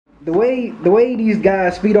the way these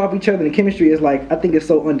guys feed off each other, the chemistry is like, I think it's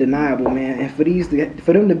so undeniable, man. And for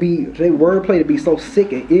them to be, for their wordplay to be so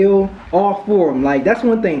sick and ill, all four of them, like that's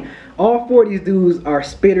one thing. All four of these dudes are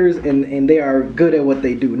spitters and they are good at what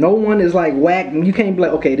they do. No one is like whack. You can't be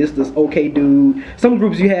like, okay, this okay dude. Some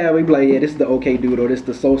groups you have, we be like, yeah, this is the okay dude or this is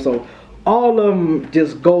the so-so. All of them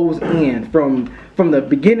just goes in from the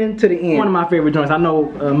beginning to the end. One of my favorite joints, I know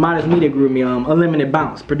Modest Media grew me, Unlimited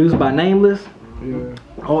Bounce, produced by Nameless. Yeah.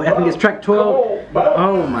 Oh, I think it's track 12.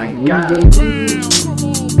 Oh my god.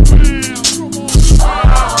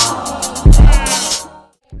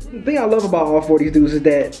 The thing I love about all four of these dudes is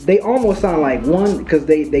that they almost sound like one, because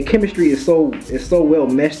their chemistry is so well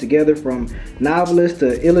meshed together. From Novelist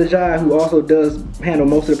to DEHH, who also does handle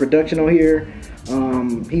most of the production on here.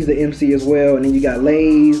 He's the MC as well, and then you got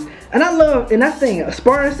Lays. And I love, and that thing, a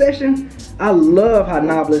sparring session, I love how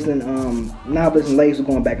Novelist and Lays were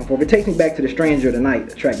going back and forth. It takes me back to the Stranger of the Night,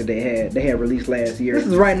 the track that they had released last year. This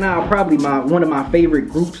is right now probably one of my favorite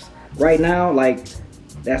groups right now, like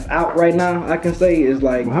that's out right now. I can say is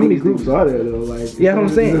like. Well, how many groups are there though? Like, yeah, what I'm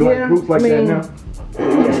saying. Like yeah, groups like that now.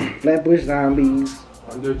 Flatbush Zombies,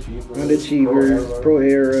 Underachievers, Pro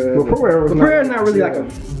Era. Well, Pro Era's not really like a.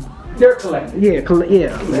 They're collective. Yeah.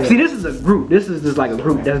 See, this is a group. This is just like a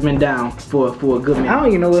group that's been down for a good minute. I don't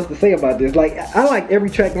even know what else to say about this. Like, I like every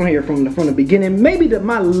track on here from the beginning. Maybe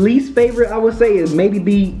my least favorite, I would say, is maybe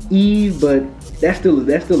be Eve, but that's still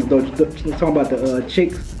talking about the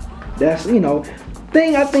chicks. That's, you know,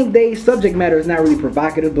 thing. I think they subject matter is not really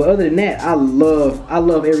provocative, but other than that, I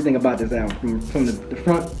love everything about this album from the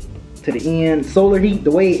front to the end. Solar Heat,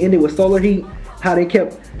 the way it ended with Solar Heat, how they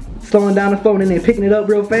kept slowing down the phone and then picking it up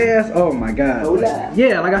real fast. Oh my god.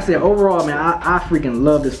 Yeah, like I said, overall, man, I freaking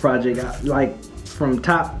love this project. Like from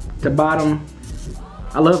top to bottom,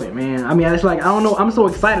 I love it, man. I mean, it's like, I don't know, I'm so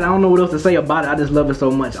excited. I don't know what else to say about it. I just love it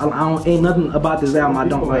so much. Ain't nothing about this album I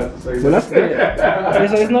don't like. Well, that's good.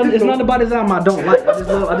 It's nothing about this album I don't like.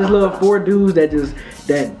 I just love four dudes that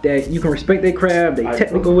that you can respect their craft. They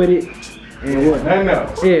technical with it. And what? Nothing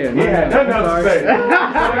else. Yeah, nothing else to say.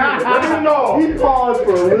 He paused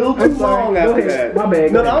for a little too long after that. My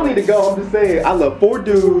bad. No, I don't need to go. I'm just saying, I love four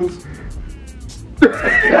dudes.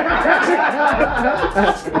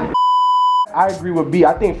 I agree with B.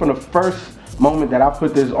 I think from the first moment that I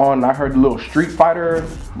put this on, I heard the little Street Fighter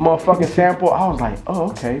motherfucking sample. I was like, oh,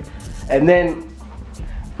 okay. And then,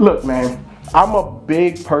 look, man, I'm a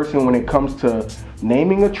big person when it comes to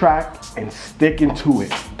naming a track and sticking to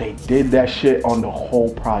it. They did that shit on the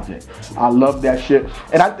whole project. I love that shit.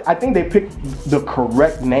 And I think they picked the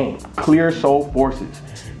correct name, Clear Soul Forces.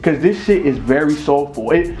 Because this shit is very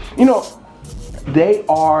soulful. You know, they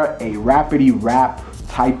are a rapidy rap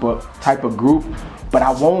type of group, but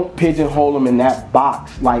I won't pigeonhole them in that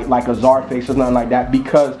box like a Czarface or nothing like that,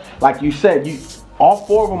 because like you said, all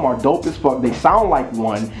four of them are dope as fuck. They sound like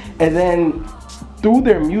one, and then through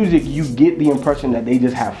their music you get the impression that they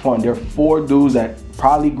just have fun. They're four dudes that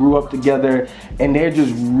probably grew up together and they're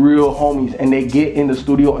just real homies, and they get in the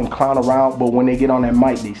studio and clown around, but when they get on that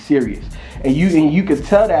mic they serious. And you could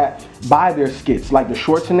tell that by their skits, like the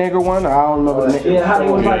Schwarzenegger one. I don't know the name. Yeah, how they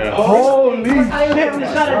was like, holy shit! How they was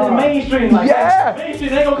shot at the mainstream, like, yeah, mainstream,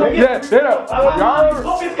 they gonna come get me.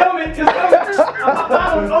 Oh, it's coming, it's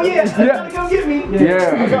coming. Oh yeah, they're gonna come get me.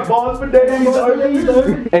 Yeah. I got balls for days.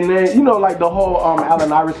 And then, you know, like the whole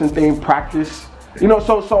Allen Iverson thing, Practice. You know,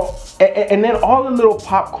 and then all the little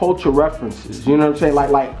pop culture references, you know what I'm saying?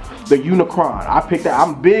 Like the Unicron. I picked that.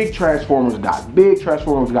 I'm big Transformers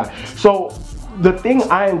guy. So the thing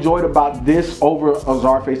I enjoyed about this over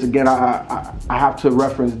Czarface, again, I have to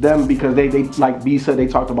reference them because they like B said, they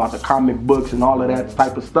talked about the comic books and all of that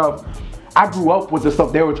type of stuff. I grew up with the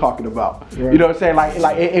stuff they were talking about. Right. You know what I'm saying?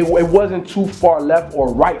 Like it wasn't too far left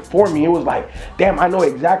or right for me. It was like, damn, I know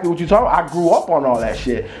exactly what you're talking about. I grew up on all that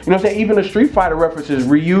shit. You know what I'm saying? Even the Street Fighter references,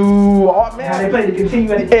 Ryu, oh man. How they play the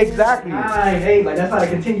continue. Exactly. Like that's how the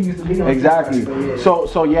continue used to be on. Exactly.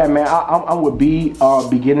 So yeah, man, I'm with B,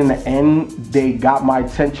 beginning to end. They got my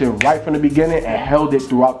attention right from the beginning and held it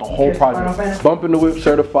throughout the whole project. Bumping the Whip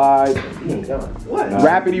certified. What?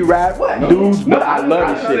 Rappity rap. What? Dudes, but I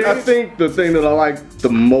love this shit. I think the thing that I like the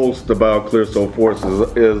most about Clear Soul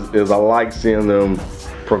Forces is I like seeing them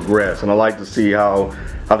progress, and I like to see how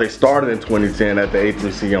they started in 2010 at the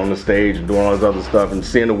A3C on the stage and doing all this other stuff, and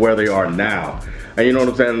seeing where they are now. And you know what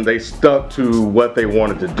I'm saying? They stuck to what they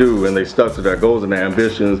wanted to do, and they stuck to their goals and their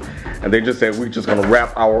ambitions, and they just said, we're just gonna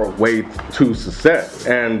rap our way to success,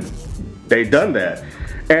 and they done that.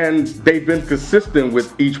 And they've been consistent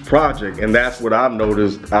with each project, and that's what I've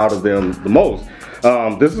noticed out of them the most.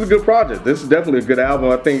 This is a good project. This is definitely a good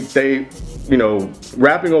album. I think you know,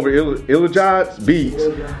 rapping over Illajah's beats,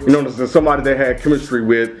 you know, there's somebody that had chemistry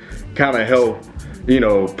with, kind of helped, you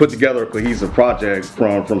know, put together a cohesive project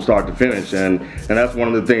from start to finish, and that's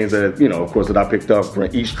one of the things that, you know, of course, that I picked up from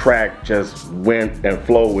each track just went and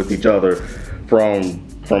flowed with each other from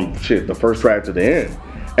shit, the first track to the end,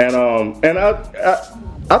 and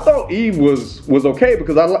I thought Eve was okay,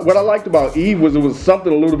 because what I liked about Eve was it was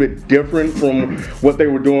something a little bit different from what they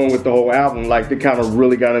were doing with the whole album. Like, they kind of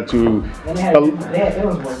really got into. And they had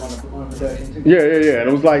Ellsworth on the production too. Yeah. And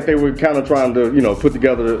it was like they were kind of trying to, you know, put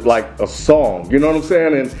together like a song. You know what I'm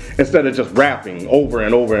saying? And instead of just rapping over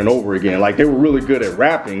and over and over again, like they were really good at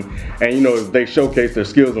rapping, and you know, they showcased their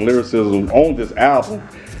skills and lyricism on this album.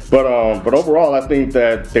 But overall, I think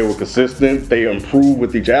that they were consistent. They improved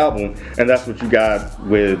with each album, and that's what you got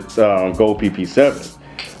with Gold PP7's.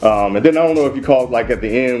 And then I don't know if you called, like, at the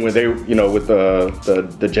end when they, you know, with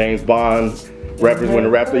the James Bond rappers, when the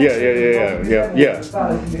rapper,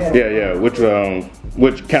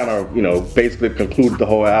 which kind of, you know, basically concluded the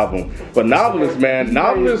whole album. But Novelist, man,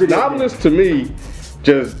 Novelist to me,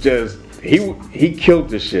 just he killed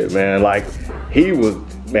this shit, man. Like, he was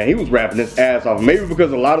rapping his ass off. Maybe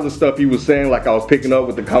because a lot of the stuff he was saying, like, I was picking up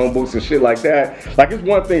with the comic books and shit like that. Like, it's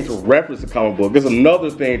one thing to reference a comic book. It's another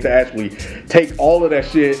thing to actually take all of that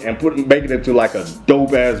shit and make it into like a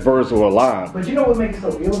dope ass verse or a line. But you know what makes it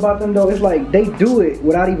so ill about them though? It's like they do it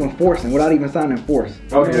without even forcing, without even sounding forced.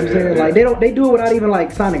 You know what I'm saying? Like they do it without even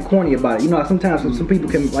like sounding corny about it. You know, sometimes some people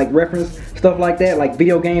can like reference stuff like that, like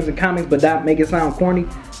video games and comics, but not make it sound corny.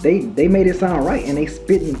 They made it sound right, and they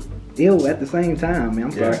spitting ill at the same time, man.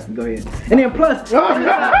 I'm sorry. Yeah. Go ahead. And then plus,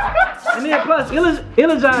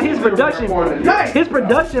 Illajah, his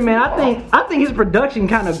production, man. I think his production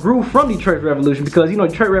kind of grew from Detroit Revolution, because you know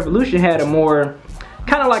Detroit Revolution had a more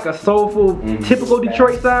kind of like a soulful, typical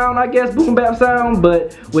Detroit sound, I guess, boom bap sound.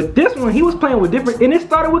 But with this one, he was playing with different, and it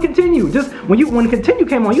started with Continue. Just when Continue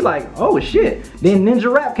came on, you like, oh shit. Then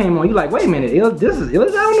Ninja Rap came on, you like, wait a minute, this is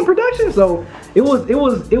Illajah on the production. So it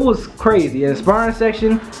was crazy. And Sparring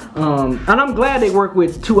Section, and I'm glad they worked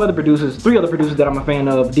with three other producers that I'm a fan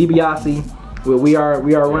of: DiBiase, where we are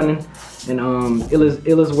running, and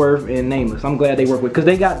Illisworth and Nameless. I'm glad they work with, because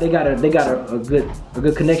they got a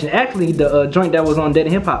good connection. Actually, the joint that was on Dead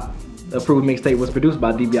and Hip Hop approved mixtape was produced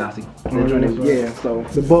by DiBiase. Yeah, so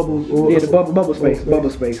the bubbles. Bubble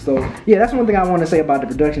space. So yeah, that's one thing I want to say about the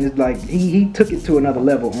production is like he took it to another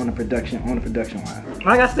level on the production line.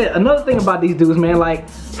 Like I said, another thing about these dudes, man, like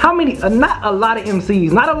how many? Not a lot of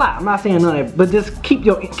MCs, not a lot. I'm not saying none of it, but just keep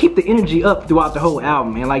the energy up throughout the whole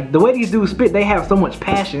album, man. Like the way these dudes spit, they have so much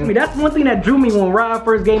passion. I mean, that's one thing that drew me when Rod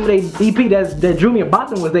first gave me their EP. That drew me about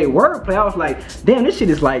them was their wordplay. I was like, damn, this shit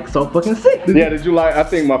is like so fucking sick. Yeah, did you like? I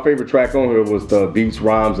think my favorite track on here was the Beats,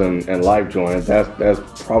 Rhymes, and Life joint. That's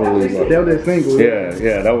probably that was their single.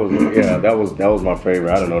 Yeah, that was my favorite.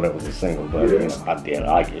 I didn't know that was a single, but you know, I did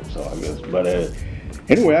like it, so I guess. But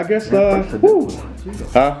anyway, I guess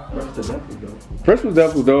Fresh was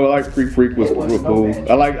definitely though. I like Freak was cool.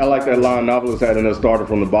 I like that line Novelist had in there, started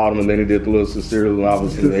from the bottom, and then he did the little Cecilia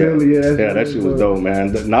Novelist. Yeah, that shit was dope,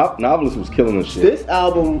 man. The Novelist was killing the shit. This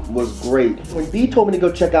album was great. When B told me to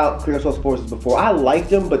go check out Clear Source Forces before, I liked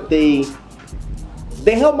them, but they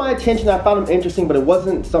held my attention. I found them interesting, but it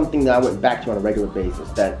wasn't something that I went back to on a regular basis.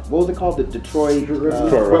 What was it called? The Detroit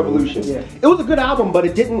Revolution. Yeah. It was a good album, but I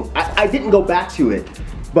didn't go back to it.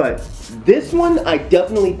 But this one, I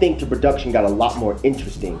definitely think the production got a lot more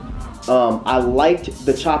interesting. I liked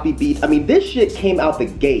the choppy beats. I mean, this shit came out the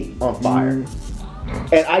gate on fire.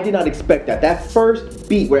 And I did not expect that. That first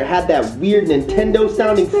beat where it had that weird Nintendo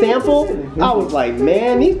sounding sample, I was like,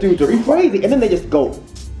 man, these dudes are crazy. And then they just go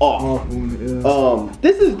off.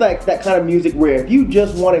 This is like that kind of music where if you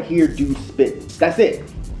just want to hear dudes spit, that's it.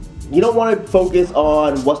 You don't want to focus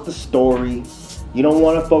on what's the story. You don't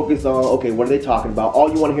want to focus on, okay, what are they talking about?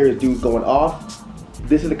 All you want to hear is dudes going off.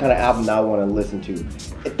 This is the kind of album that I want to listen to.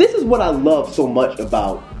 This is what I love so much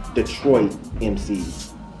about Detroit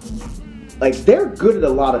MCs. Like, they're good at a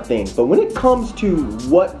lot of things, but when it comes to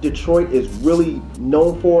what Detroit is really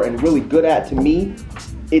known for and really good at, to me,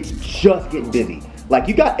 it's just getting busy. Like,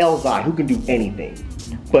 you got Elzhi, who can do anything.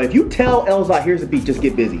 But if you tell Elzhi, here's a beat, just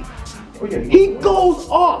get busy, he goes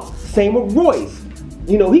off. Same with Royce.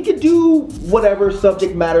 You know, he could do whatever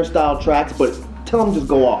subject matter style tracks, but tell him just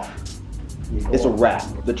go off. It's a wrap.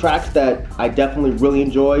 The tracks that I definitely really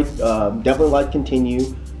enjoyed, definitely like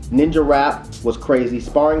Continue. Ninja Rap was crazy.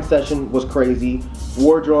 Sparring Session was crazy.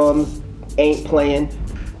 War Drums ain't playing.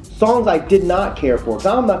 songs I did not care for. Cause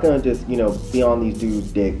I'm not gonna just, be on these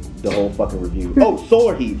dudes' dick the whole fucking review. Oh,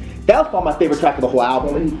 Solar Heat. That was probably my favorite track of the whole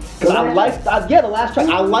album. Cause I liked, the last track.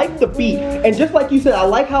 I like the beat. And just like you said, I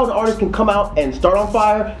like how an artist can come out and start on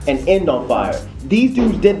fire and end on fire. These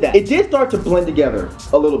dudes did that. It did start to blend together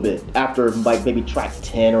a little bit after like maybe track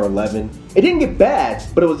 10 or 11. It didn't get bad,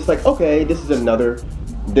 but it was just like, okay, this is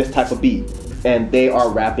this type of beat. And they are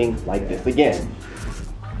rapping like this again.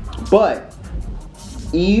 But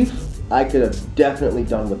Eve, I could have definitely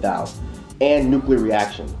done without. And Nuclear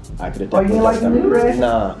Reaction, I could have definitely didn't like Nuclear Reaction?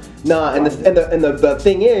 Nah. And the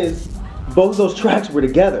thing is, both of those tracks were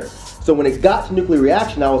together. So when it got to Nuclear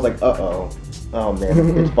Reaction, I was like, oh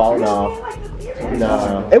man, it's falling off.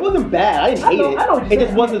 Nah, it wasn't bad. I didn't hate it. It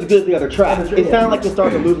just wasn't as good as the other tracks. It sounded like it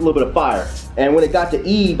started to lose a little bit of fire. And when it got to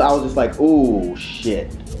Eve, I was just like, ooh,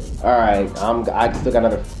 shit. All right, I still got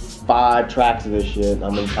another 5 tracks of this shit.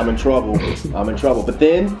 I'm in trouble. I'm in trouble. But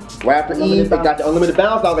then, right after Eve, it got to Unlimited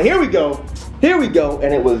Bounce. I was like, here we go,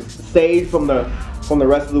 and it was saved from the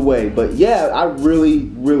rest of the way. But yeah, I really,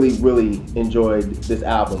 really, really enjoyed this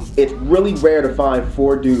album. It's really rare to find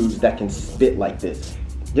 4 dudes that can spit like this.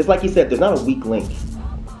 Just like you said, there's not a weak link.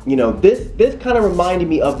 This kind of reminded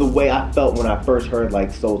me of the way I felt when I first heard like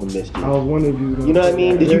Souls of Mischief. I was wondering if you You know what I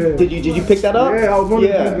mean? Did you pick that up? Yeah, I was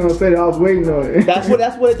wondering if you was gonna say that. I was waiting on it. That's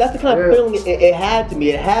the kind of feeling it had to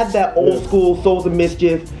me. It had that old school Souls of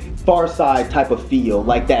Mischief, Far Side type of feel,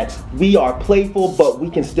 like that. We are playful, but we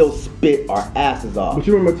can still spit our asses off. But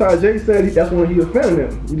you remember Ty J said that's when he was feeling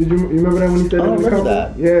them. Did you remember that when he said that? I don't remember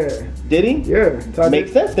that. Yeah. Did he? Yeah.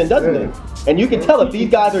 Makes sense then, doesn't it? And you can tell if these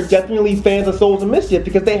guys are definitely fans of Souls of Mischief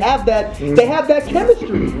because they have that. They have that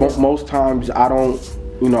chemistry. Most times I don't,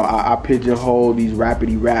 I pigeonhole these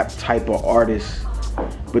rapidy rap type of artists,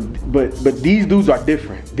 but these dudes are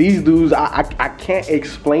different. These dudes, I can't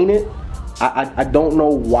explain it. I don't know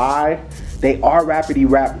why they are rapidy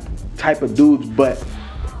rap type of dudes, but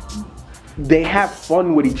they have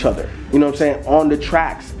fun with each other. You know what I'm saying? On the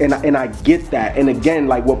tracks, and I get that. And again,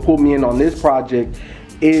 like what pulled me in on this project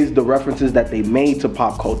is the references that they made to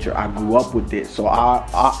pop culture. I grew up with it, so I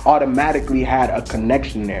automatically had a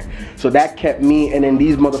connection there. So that kept me, and then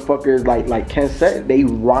these motherfuckers, like Ken said, they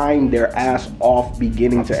rhymed their ass off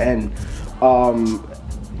beginning to end.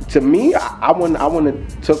 To me, I wouldn't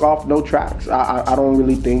have took off no tracks. I don't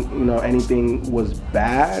really think anything was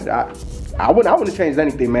bad. I wouldn't have changed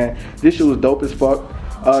anything, man. This shit was dope as fuck.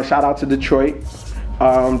 Shout out to Detroit.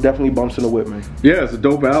 Definitely bumps in the whip, man. Yeah, it's a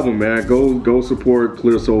dope album, man. Go support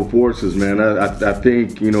Clear Soul Forces, man. I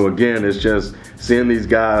think, again, it's just seeing these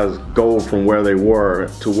guys go from where they were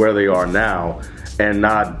to where they are now and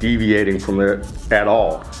not deviating from it at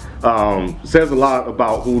all. Says a lot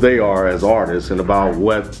about who they are as artists and about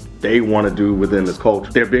what they want to do within this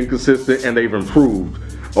culture. They've been consistent and they've improved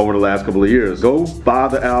over the last couple of years. Go buy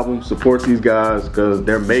the album, support these guys, because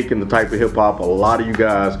they're making the type of hip hop a lot of you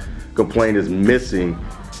guys complain is missing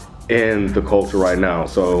in the culture right now.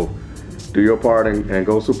 So do your part and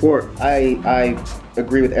go support. I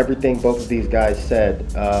agree with everything both of these guys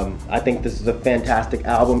said. I think this is a fantastic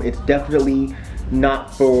album. It's definitely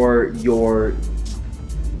not for your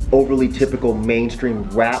overly typical mainstream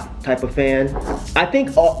rap type of fan. I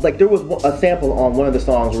think there was a sample on one of the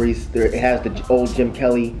songs where it has the old Jim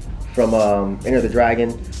Kelly from Enter the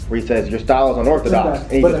Dragon, where he says, your style is unorthodox,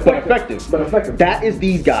 but effective. That is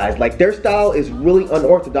these guys. Like, their style is really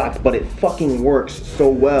unorthodox, but it fucking works so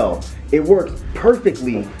well. It works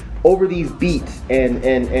perfectly over these beats, and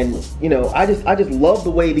I just love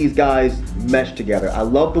the way these guys mesh together. I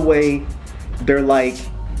love the way they're like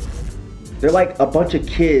a bunch of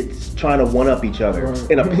kids trying to one-up each other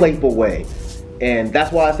in a playful way. And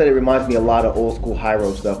that's why I said it reminds me a lot of old school high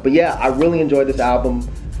road stuff. But yeah, I really enjoyed this album.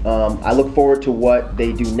 I look forward to what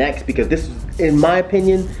they do next, because this is, in my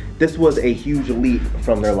opinion, this was a huge leap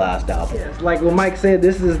from their last album. Yes, like what Mike said,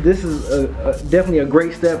 this is definitely a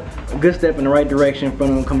great step, a good step in the right direction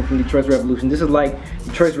from them coming from Detroit's Revolution. This is like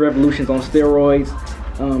Detroit's Revolution's on steroids.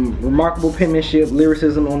 Remarkable penmanship,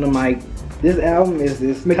 lyricism on the mic. This album is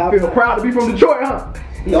Make you feel proud to be from Detroit, huh?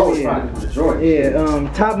 From Detroit.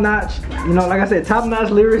 Yeah, top notch. Like I said, top notch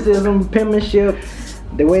lyricism, penmanship.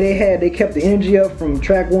 The way they kept the energy up from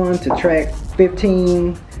track 1 to track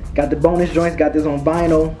 15. Got the bonus joints, got this on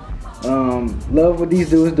vinyl. Love what these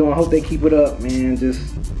dudes doing. Hope they keep it up, man. This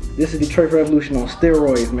is Detroit Revolution on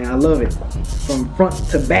steroids, man. I love it from front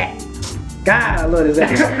to back. God, I love this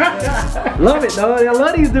album. Love it, dog. I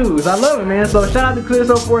love these dudes. I love it, man. So shout out to Clear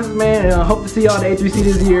Soul Forces, man. And hope to see y'all at A3C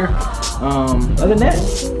this year. Other than that,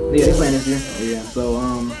 yeah, they playing this year. Yeah. So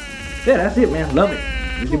yeah, that's it, man. Love it.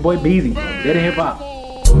 It's your boy Beezy, Dead in Hip Hop.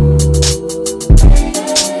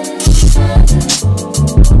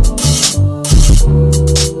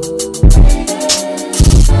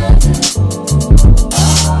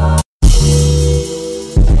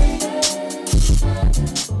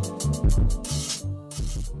 Peace.